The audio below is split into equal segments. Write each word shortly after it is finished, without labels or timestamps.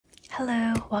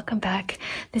Hello, welcome back.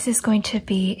 This is going to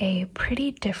be a pretty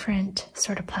different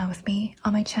sort of plan with me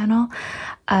on my channel.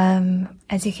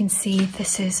 As you can see,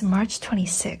 this is March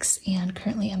 26th and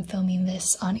currently I'm filming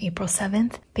this on April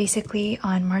 7th. Basically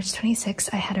on March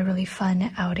 26th, I had a really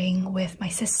fun outing with my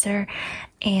sister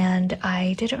and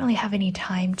I didn't really have any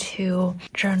time to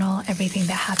journal everything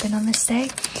that happened on this day.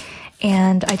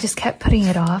 And I just kept putting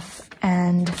it off,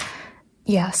 and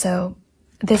yeah, so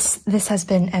this has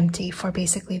been empty for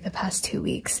basically the past 2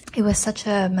 weeks. It was such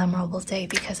a memorable day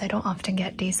because I don't often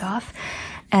get days off,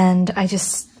 and I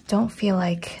just don't feel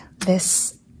like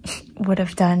this would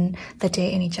have done the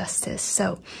day any justice.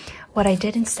 So what I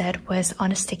did instead was,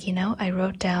 on a sticky note, I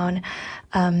wrote down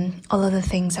all of the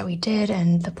things that we did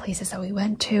and the places that we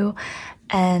went to,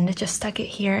 and just stuck it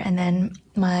here. And then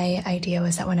my idea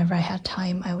was that whenever I had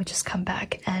time, I would just come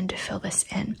back and fill this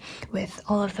in with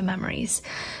all of the memories.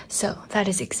 So that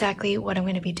is exactly what I'm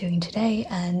going to be doing today.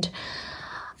 And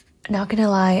not gonna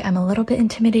lie, I'm a little bit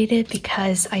intimidated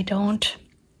because I don't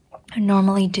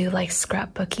normally do like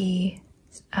scrapbooky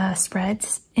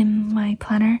spreads in my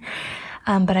planner.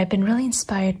 But I've been really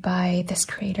inspired by this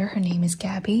creator. Her name is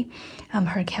Gabby.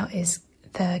 Her account is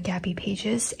the Gabby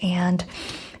Pages, and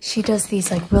she does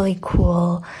these like really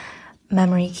cool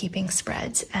memory keeping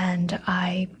spreads, and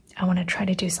I want to try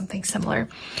to do something similar.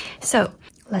 So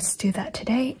let's do that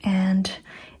today, and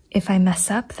if I mess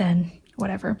up, then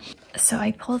whatever. So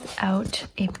I pulled out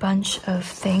a bunch of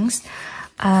things.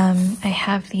 I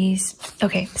have these.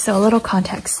 Okay, so a little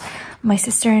context. My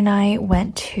sister and I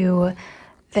went to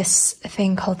this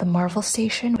thing called the Marvel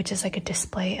Station, which is like a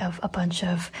display of a bunch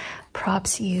of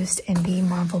props used in the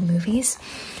Marvel movies.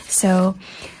 So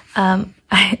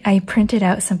I printed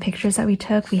out some pictures that we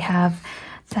took. We have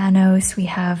Thanos, we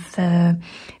have the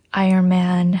Iron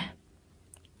Man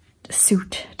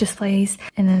suit displays,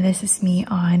 and then this is me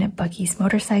on Bucky's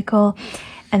motorcycle,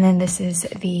 and then this is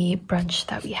the brunch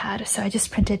that we had. So I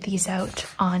just printed these out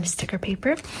on sticker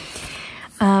paper.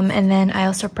 And then I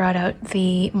also brought out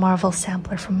the Marvel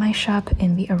sampler from my shop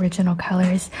in the original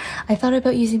colors. I thought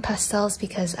about using pastels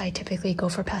because I typically go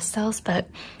for pastels, but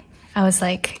I was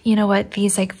like, you know what,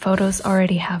 these like photos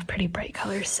already have pretty bright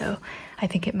colors, so I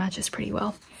think it matches pretty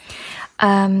well.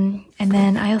 And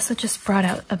then I also just brought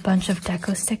out a bunch of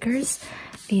deco stickers.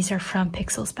 These are from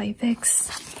Pixels by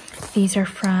Vicks. These are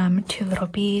from Two Little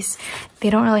Bees. They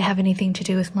don't really have anything to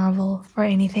do with Marvel or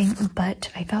anything,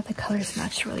 but I thought the colors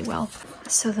matched really well.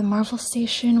 So the Marvel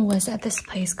Station was at this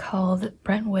place called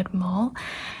Brentwood Mall,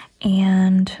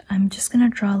 and I'm just gonna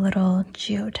draw a little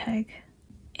geotag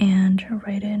and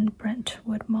write in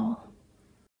Brentwood Mall.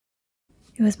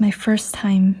 It was my first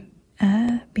time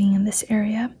being in this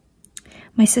area.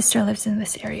 My sister lives in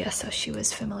this area, so she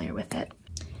was familiar with it.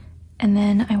 And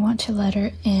then I want to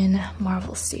letter in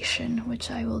Marvel Station, which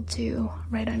I will do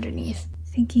right underneath.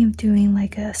 Thinking of doing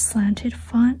like a slanted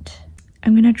font.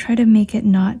 I'm gonna try to make it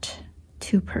not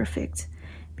too perfect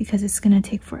because it's gonna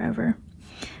take forever.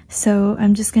 So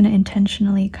I'm just gonna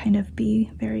intentionally kind of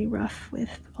be very rough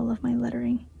with all of my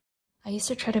lettering. I used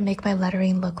to try to make my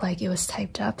lettering look like it was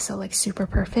typed up, so like super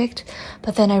perfect,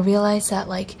 but then I realized that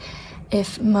like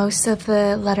if most of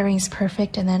the lettering is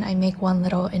perfect and then I make one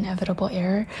little inevitable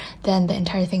error, then the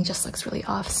entire thing just looks really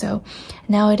off. So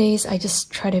nowadays I just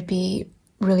try to be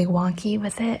really wonky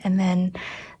with it, and then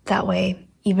that way,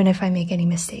 even if I make any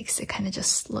mistakes, it kind of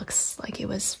just looks like it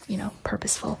was, you know,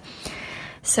 purposeful.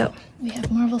 So we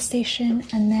have Marvel Station,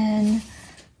 and then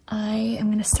I am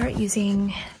going to start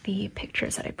using the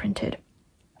pictures that I printed.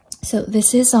 So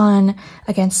this is on,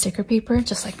 again, sticker paper,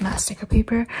 just like matte sticker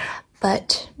paper,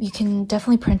 but you can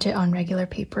definitely print it on regular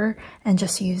paper and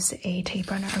just use a tape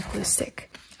runner or glue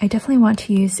stick. I definitely want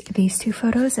to use these two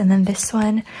photos, and then this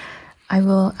one, I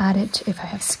will add it if I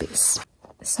have space.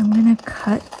 So I'm gonna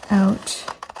cut out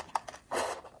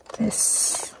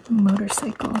this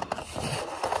motorcycle.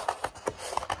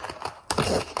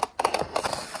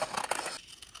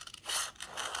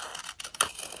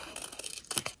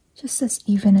 Just as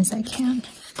even as I can.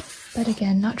 But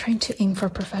again, not trying to aim for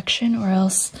perfection, or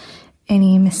else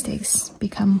any mistakes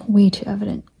become way too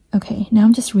evident. Okay, now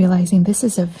I'm just realizing this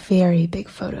is a very big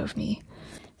photo of me.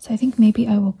 So I think maybe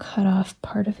I will cut off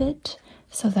part of it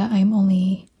so that I'm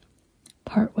only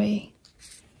partway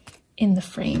in the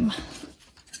frame.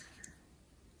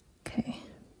 Okay,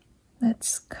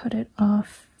 let's cut it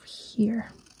off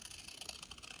here.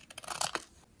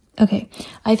 Okay,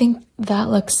 I think that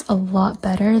looks a lot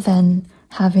better than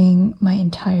having my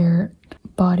entire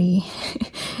body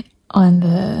on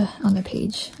the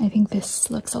page. I think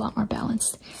this looks a lot more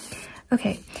balanced.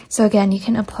 Okay, so again, you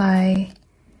can apply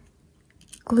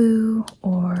glue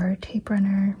or tape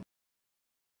runner.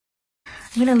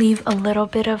 I'm gonna leave a little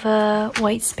bit of a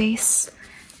white space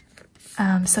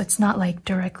so it's not like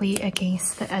directly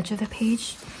against the edge of the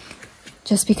page,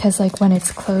 just because like when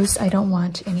it's closed I don't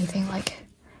want anything like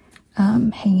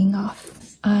hanging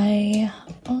off. I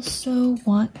also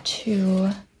want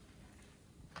to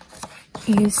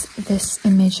use this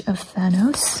image of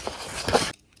Thanos.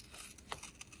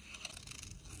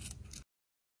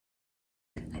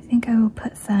 I think I will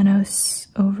put Thanos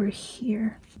over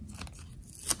here.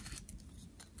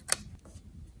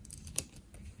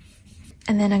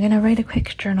 And then I'm gonna write a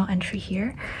quick journal entry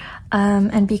here.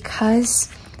 And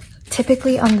because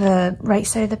typically on the right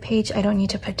side of the page, I don't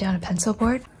need to put down a pencil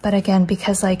board. But again,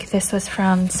 because like this was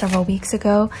from several weeks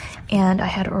ago and I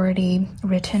had already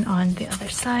written on the other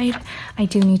side, I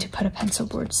do need to put a pencil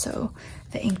board so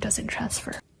the ink doesn't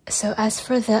transfer. So as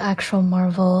for the actual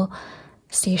Marvel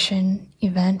Station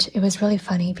event, it was really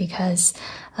funny because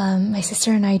my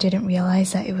sister and I didn't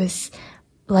realize that it was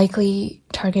likely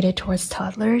targeted towards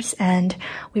toddlers, and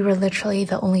we were literally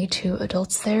the only 2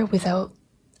 adults there without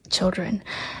children.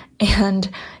 And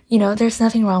you know, there's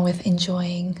nothing wrong with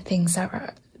enjoying things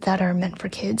that are meant for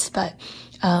kids, but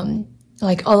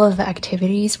like all of the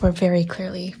activities were very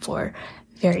clearly for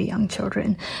very young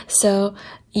children. So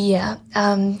yeah,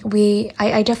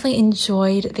 I definitely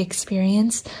enjoyed the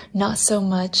experience, not so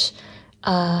much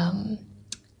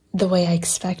the way I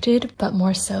expected, but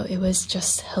more so it was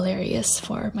just hilarious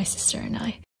for my sister and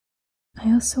I.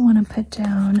 I also want to put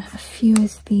down a few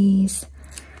of these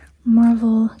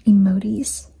Marvel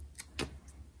emojis. I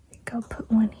think I'll put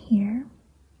one here.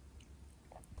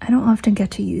 I don't often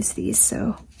get to use these,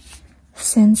 so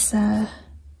since I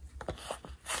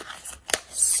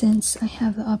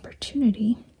have the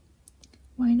opportunity,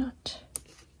 why not?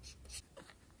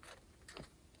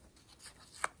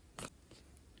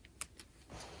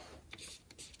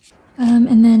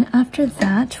 And then after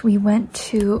that, we went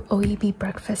to OEB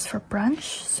breakfast for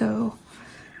brunch. So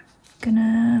I'm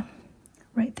gonna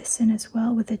write this in as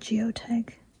well with a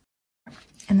geotag.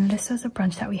 And then this was a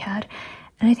brunch that we had.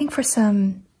 And I think for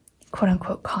some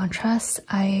quote-unquote contrast,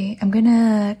 I am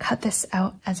gonna cut this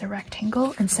out as a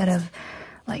rectangle instead of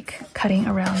like cutting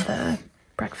around the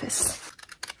breakfast.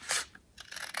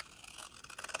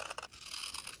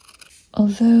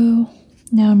 Although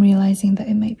now I'm realizing that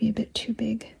it might be a bit too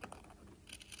big.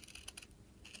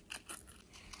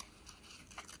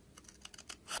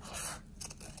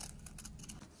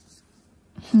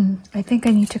 I think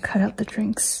I need to cut out the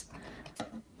drinks.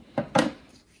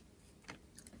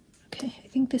 Okay, I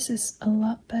think this is a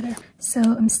lot better. So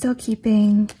I'm still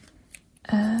keeping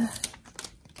the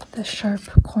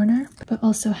sharp corner, but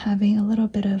also having a little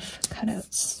bit of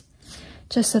cutouts,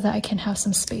 just so that I can have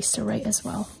some space to write as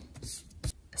well.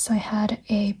 So I had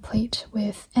a plate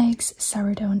with eggs,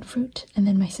 sourdough, and fruit, and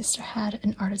then my sister had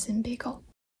an artisan bagel.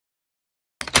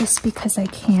 Just because I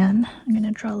can, I'm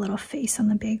gonna draw a little face on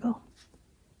the bagel.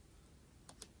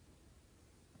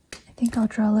 I think I'll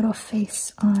draw a little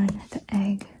face on the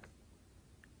egg.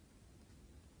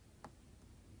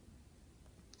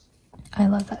 I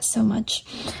love that so much.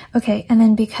 Okay, and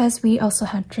then because we also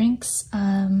had drinks,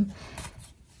 I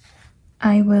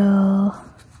will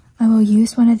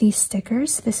use one of these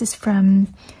stickers. This is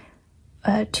from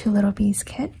Two Little Bees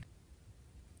kit.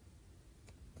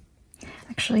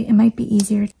 Actually, it might be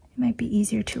easier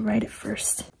to write it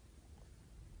first.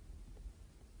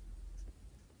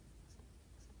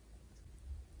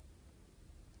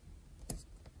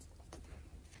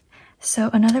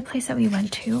 So another place that we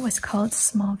went to was called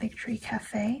Small Victory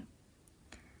Cafe.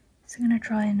 So I'm gonna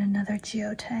draw in another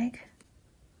geotag.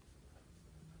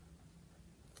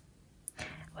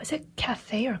 Was it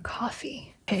cafe or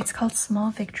coffee? Okay, it's called Small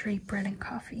Victory Bread and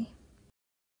Coffee.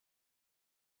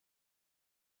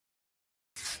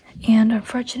 And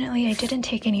unfortunately, I didn't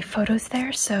take any photos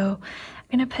there, so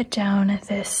I'm gonna put down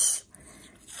this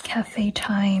cafe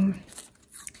time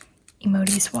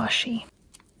emojis washi.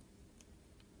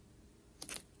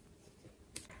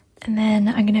 And then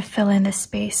I'm gonna fill in the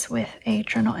space with a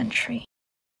journal entry.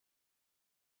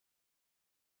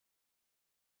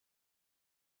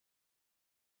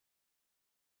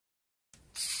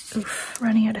 Oof,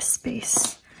 running out of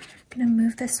space. I'm gonna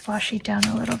move this washi down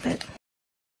a little bit.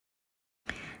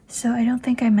 So I don't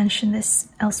think I mentioned this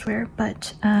elsewhere,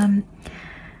 but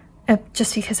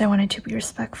just because I wanted to be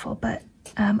respectful, but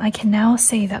I can now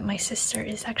say that my sister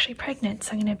is actually pregnant,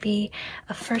 so I'm gonna be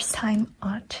a first-time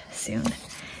aunt soon.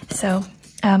 So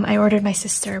I ordered my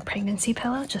sister a pregnancy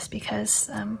pillow just because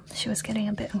she was getting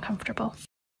a bit uncomfortable.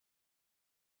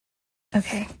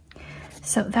 Okay,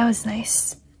 so that was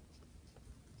nice.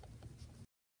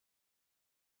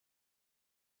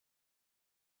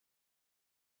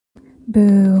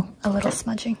 Boo, a little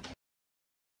smudging.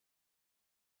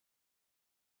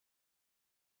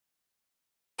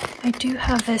 I do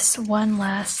have this one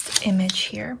last image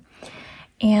here,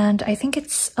 and I think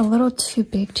it's a little too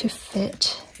big to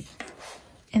fit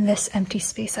in this empty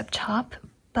space up top,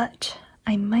 but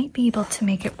I might be able to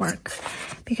make it work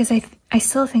because I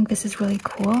still think this is really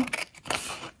cool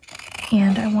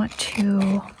and I want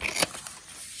to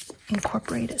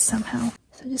incorporate it somehow.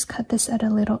 So just cut this at a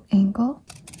little angle.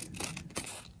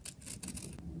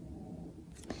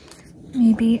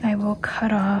 Maybe I will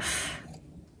cut off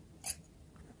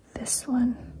this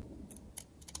one.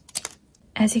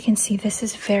 As you can see, this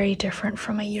is very different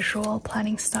from my usual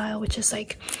planning style, which is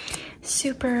like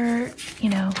super, you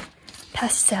know,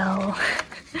 pastel.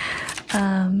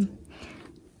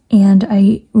 And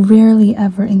I rarely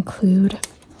ever include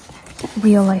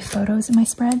real life photos in my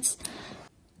spreads.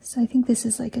 So I think this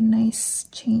is like a nice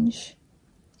change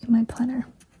in my planner.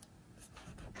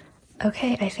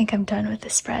 Okay, I think I'm done with the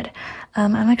spread.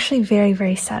 I'm actually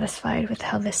very satisfied with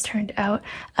how this turned out.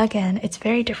 Again, it's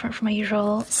very different from my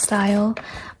usual style,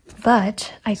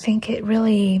 but I think it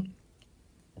really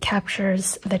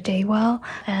captures the day well,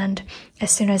 and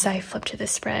as soon as I flip to the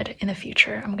spread in the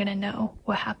future, I'm gonna know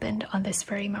what happened on this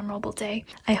very memorable day.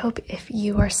 I hope if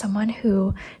you are someone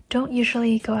who don't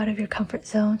usually go out of your comfort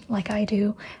zone like I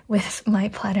do with my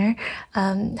planner,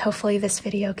 hopefully this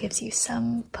video gives you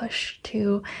some push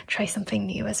to try something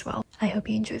new as well. I hope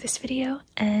you enjoy this video,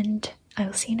 and I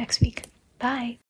will see you next week. Bye!